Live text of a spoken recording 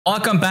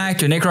Welcome back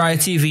to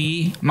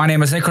NecrolydeTV. My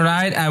name is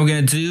Necrolyde and we're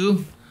gonna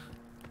do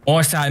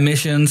more side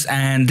missions,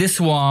 and this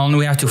one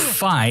we have to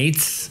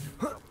fight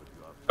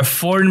a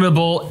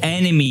formidable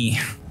enemy.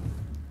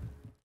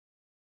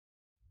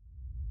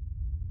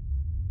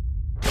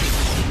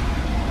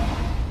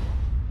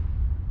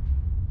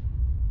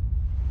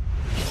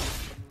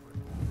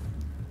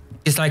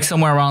 It's like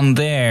somewhere around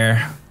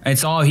there.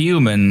 It's all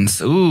humans.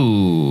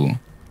 Ooh.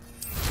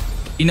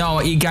 You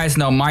know, you guys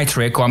know my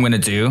trick, what I'm gonna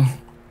do.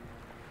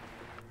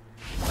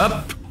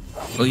 Up.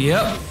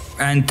 Yep.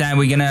 And then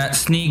we're gonna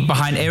sneak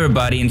behind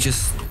everybody and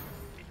just...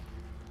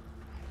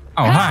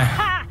 Oh,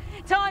 hi.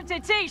 Time to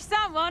teach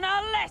someone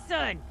a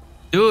lesson.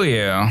 Do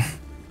you?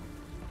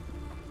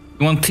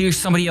 You want to teach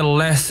somebody a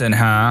lesson,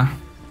 huh?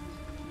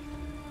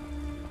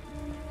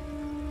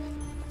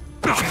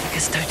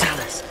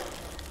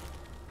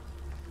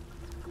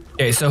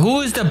 Okay, so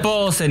who is the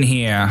boss in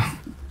here?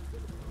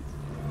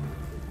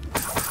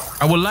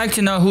 I would like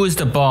to know who is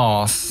the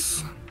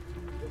boss.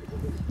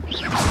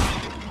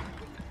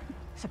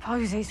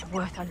 Suppose he's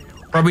worth a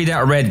look. Probably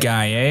that red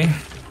guy, eh?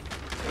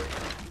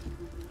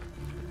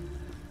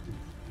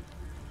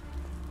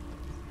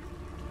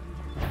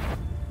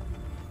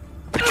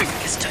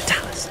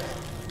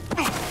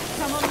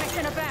 Someone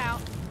messing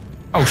about.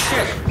 Oh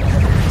shit!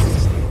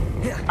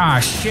 Ah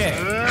shit!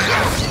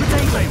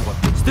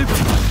 Stupid.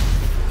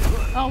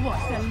 Oh,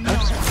 what's the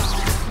nonsense?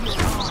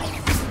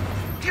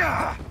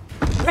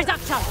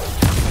 Reducto.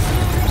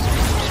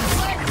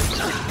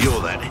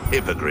 You're that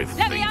hippogriff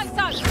thief.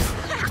 Levioso.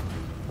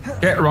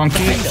 Get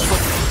Ronky.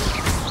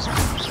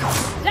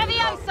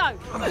 Levioso.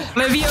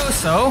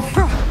 Levioso?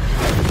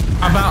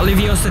 How about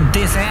Leviosa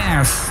this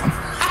ass?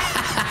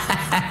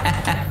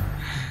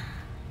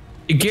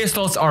 Your gear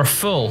slots are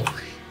full.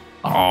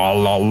 Oh,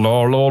 la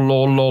la la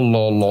la la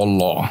la la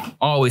la.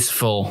 Always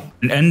full.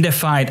 An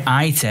undefined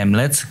item.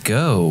 Let's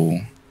go.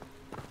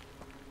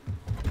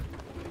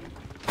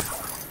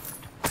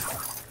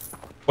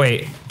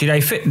 Wait, did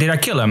I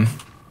kill him?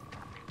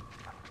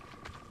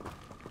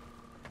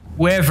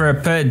 Whoever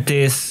put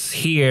this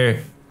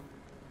here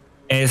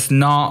is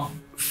not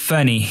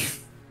funny.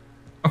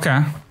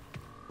 Okay.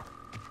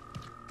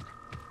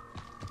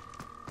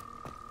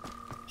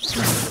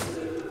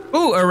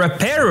 Ooh, a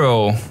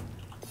reparo.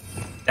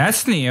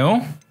 That's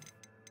new.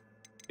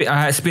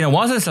 It's been a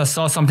while since I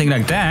saw something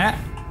like that.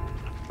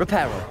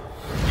 Reparo.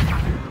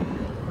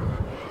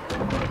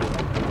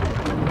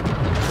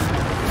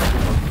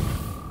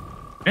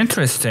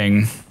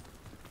 Interesting.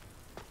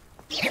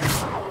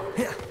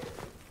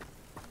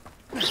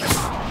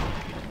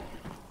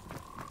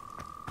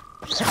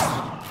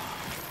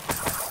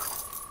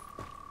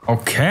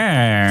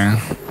 Okay.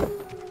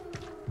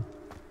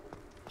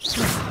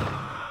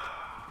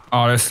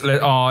 Oh,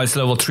 it's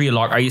level 3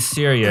 lock. Are you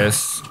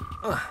serious?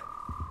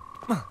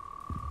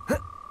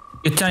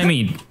 You're telling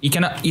me you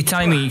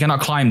cannot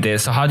climb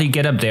this. So how do you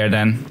get up there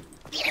then?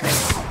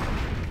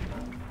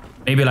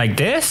 Maybe like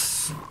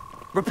this?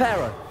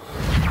 Reparo.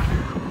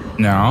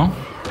 No.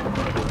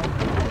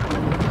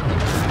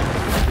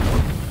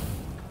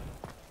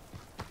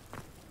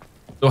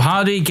 So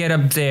how do you get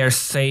up there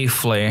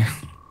safely?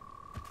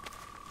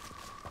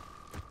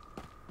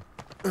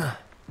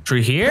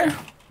 Through here?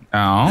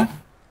 No.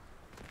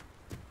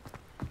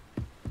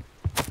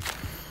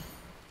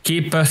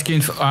 Keep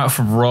asking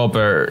for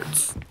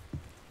Roberts.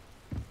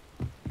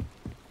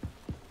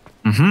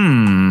 I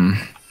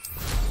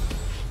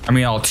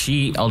mean, I'll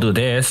cheat. I'll do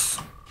this.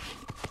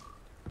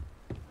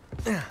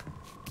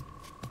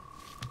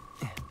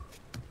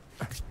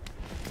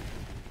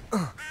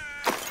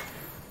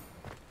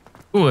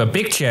 Ooh, a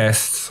big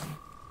chest.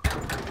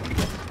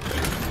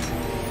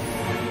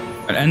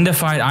 An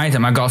undefined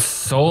item. I got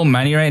so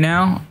many right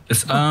now.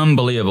 It's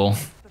unbelievable.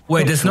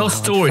 Wait, there's no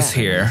stores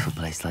here. A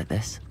place like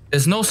this.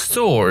 There's no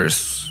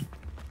stores.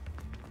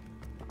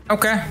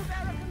 Okay.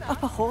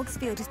 Upper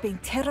Hogsfield is being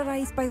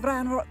terrorised by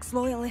Ranrock's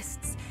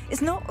loyalists.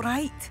 It's not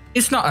right.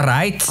 It's not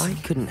right. I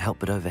couldn't help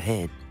but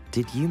overhear.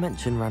 Did you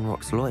mention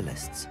Ranrock's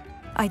loyalists?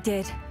 I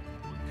did.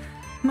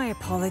 My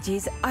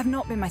apologies. I've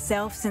not been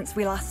myself since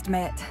we last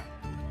met.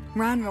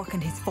 Ranrock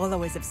and his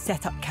followers have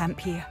set up camp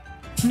here.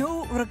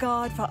 No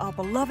regard for our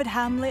beloved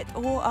hamlet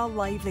or our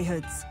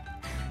livelihoods.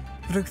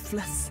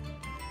 Ruthless.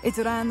 It's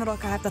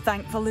Ranrock I have to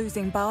thank for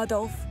losing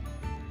Bardolph.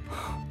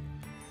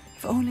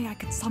 If only I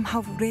could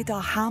somehow rid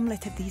our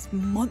hamlet of these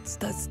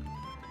monsters.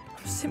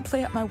 I'm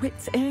simply at my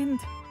wit's end.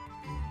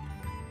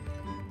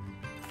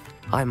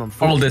 I'm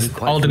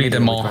unfortunately I'll delete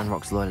them all.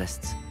 Ranrock's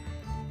loyalists.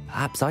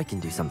 Perhaps I can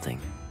do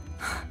something.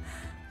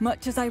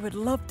 Much as I would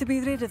love to be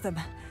rid of them,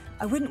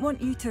 I wouldn't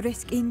want you to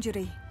risk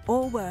injury,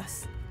 or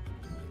worse.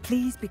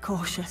 Please be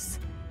cautious.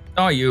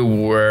 Don't you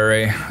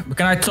worry. But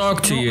can I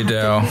talk to you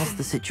though? Has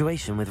the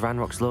situation with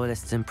Ranrock's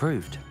loyalists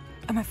improved?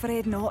 I'm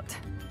afraid not.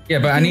 Yeah,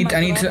 but I need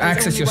to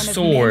access your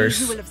source.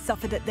 Who will have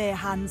suffered at their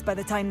hands by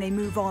the time they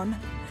move on,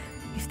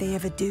 if they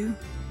ever do.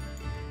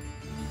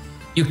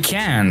 You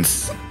can't.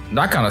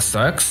 That kind of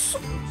sucks.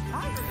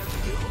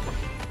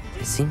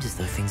 It seems as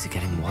though things are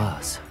getting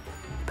worse.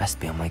 Best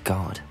be on my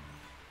guard.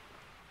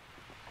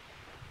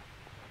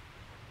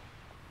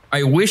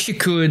 I wish you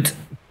could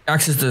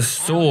access the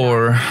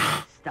store.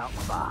 Stop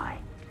by.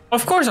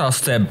 Of course I'll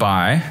step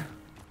by.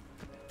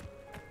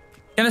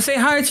 Can I say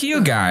hi to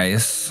you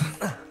guys?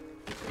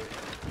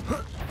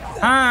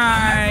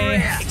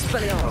 Hi!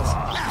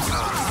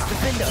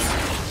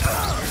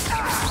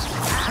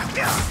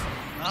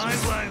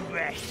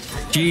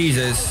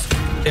 Jesus,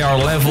 they are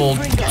level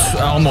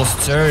almost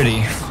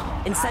 30.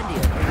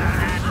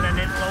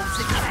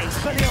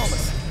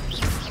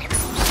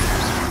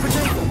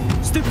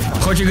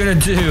 What you gonna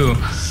do?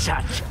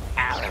 Such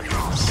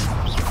arrogance.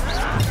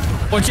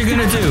 What you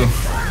gonna do?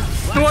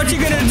 What you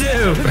gonna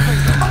do?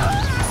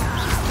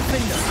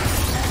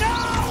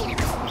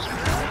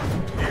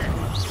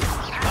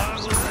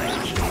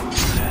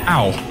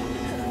 Ow.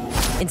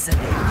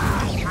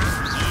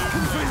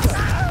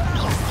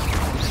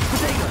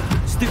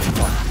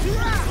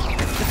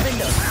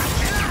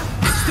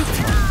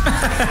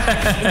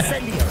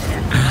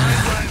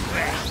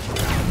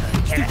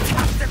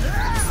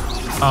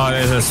 Oh,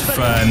 this is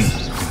fun.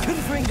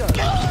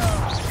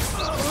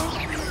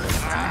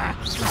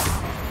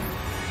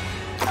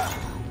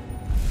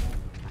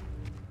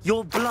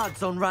 Your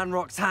blood's on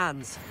Ranrock's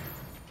hands.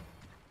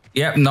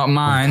 Yep, not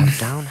mine. One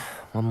down,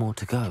 one more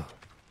to go.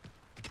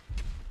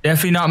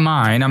 Definitely not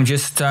mine. I'm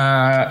just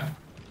a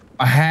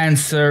hand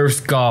serves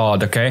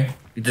God, okay?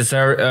 It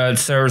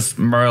serves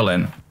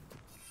Merlin.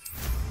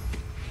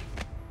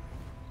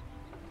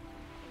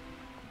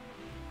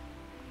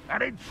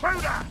 An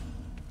intruder!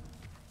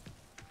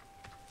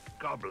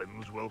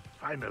 Goblins will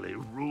finally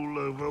rule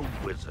over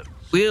wizards.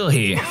 Will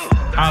he?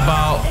 How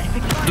about,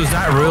 does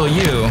that rule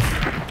you?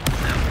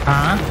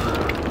 Huh?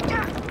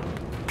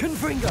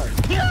 Confringo!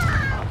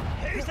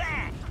 Who's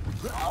that?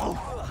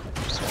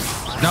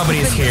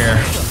 Nobody's here.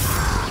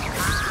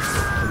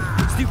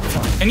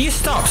 Can you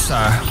stop,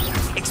 sir?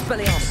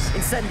 Expelliarmus,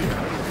 Incendio.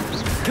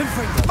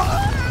 Confringo!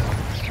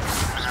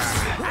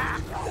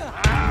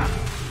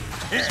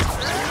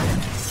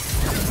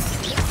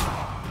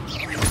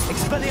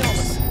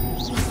 Expelliarmus!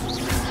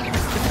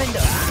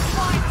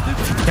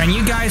 Can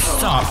you guys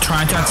stop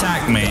trying to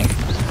attack me?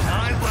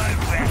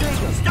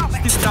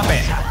 Stop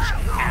it!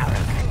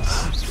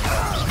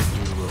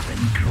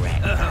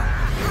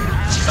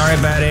 Sorry,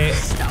 buddy.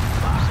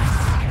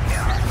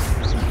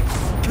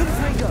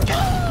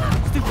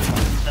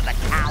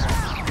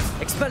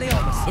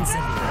 Expelliarmus,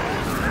 Incendio.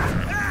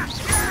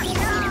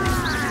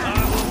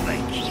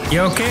 You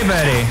okay,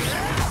 buddy?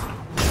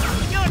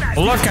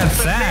 Look at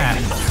that!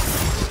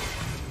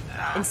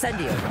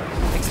 Incendio.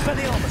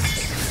 Expelliarmus.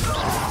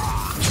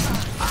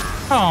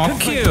 Oh,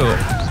 cute.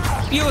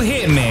 You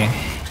hit me.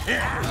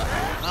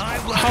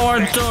 How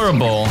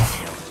adorable.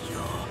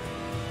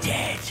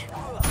 Dead.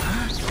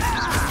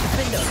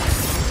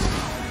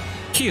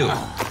 Cute.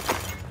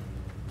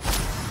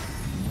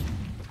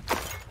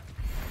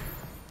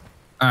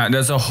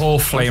 There's a whole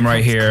flame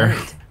right here.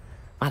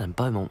 Madame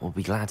Beaumont will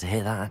be glad to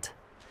hear that.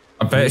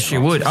 I bet she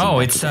would. Oh,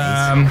 it's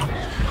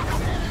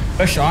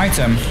special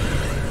item.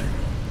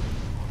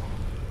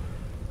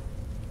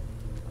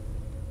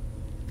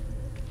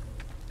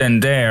 Then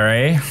there,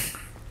 eh?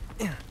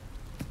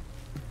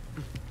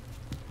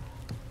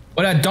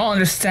 What I don't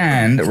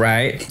understand,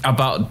 right,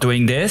 about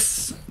doing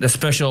this, the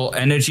special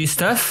energy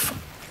stuff,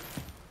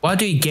 what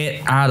do you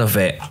get out of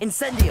it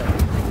Incendio.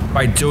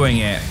 by doing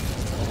it?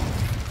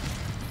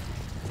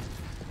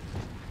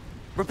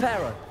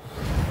 Reparo.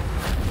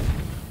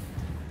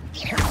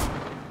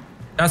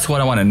 That's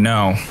what I want to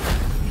know.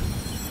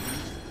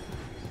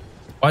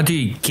 What do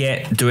you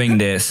get doing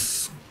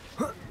this?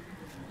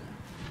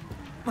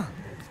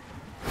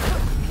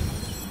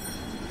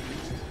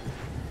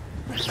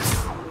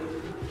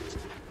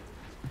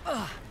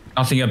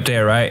 Nothing up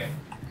there, right?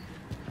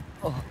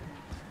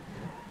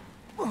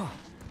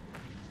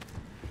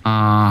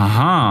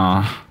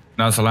 Uh-huh.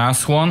 That's the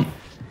last one.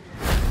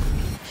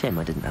 Shame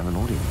I didn't have an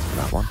audience for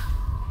that one.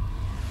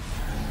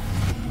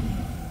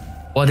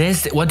 What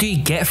do you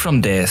get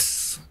from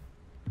this?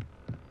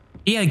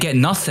 Yeah, I get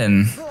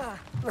nothing.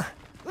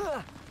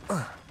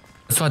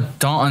 That's what I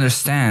don't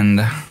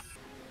understand.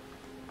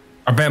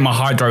 I bet my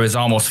hard drive is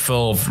almost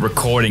full of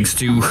recordings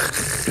too.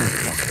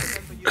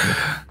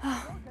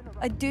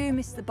 I do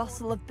miss the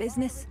bustle of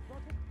business.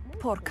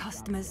 Poor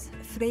customers,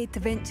 afraid to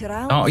venture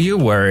out. Don't you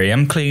worry,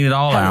 I'm cleaning it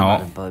all Hello, out.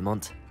 Madame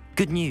Beaumont.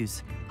 Good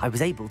news. I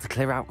was able to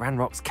clear out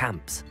Ranrock's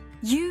camps.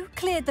 You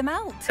cleared them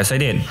out? Yes, I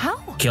did. How?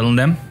 Killing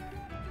them.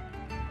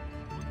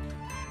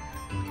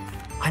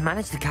 I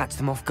managed to catch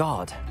them off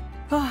guard.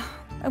 Oh,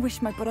 I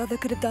wish my brother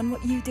could have done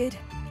what you did.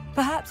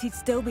 Perhaps he'd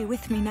still be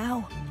with me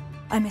now.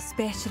 I'm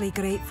especially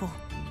grateful.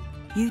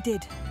 You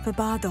did for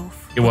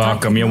Bardolph. You're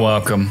welcome, you're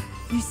welcome.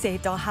 You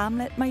saved our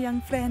hamlet, my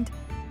young friend.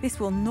 This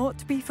will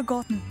not be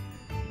forgotten.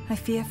 I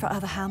fear for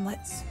other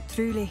hamlets,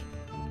 truly.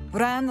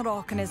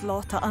 Ranrock and his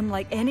lot are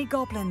unlike any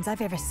goblins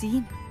I've ever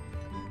seen.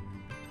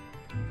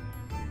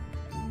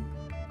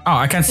 Oh,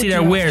 I can see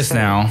their wares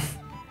now.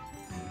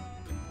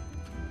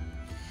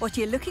 What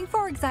are you looking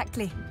for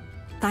exactly?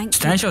 Thank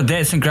Stench you. of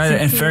Death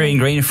and Fairy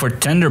ingredient for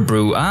Tender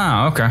Brew.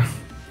 Ah, okay.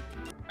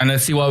 And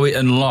let's see what we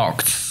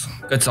unlocked.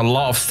 It's a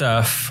lot of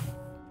stuff.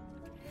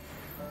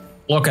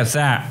 Look at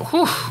that.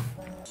 Whew.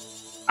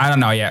 I don't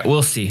know yet.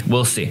 We'll see.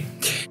 We'll see.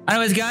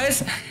 Anyways,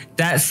 guys,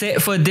 that's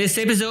it for this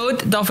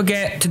episode. Don't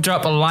forget to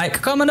drop a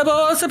like, comment,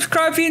 or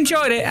subscribe if you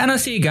enjoyed it. And I'll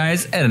see you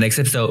guys in the next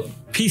episode.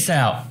 Peace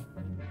out.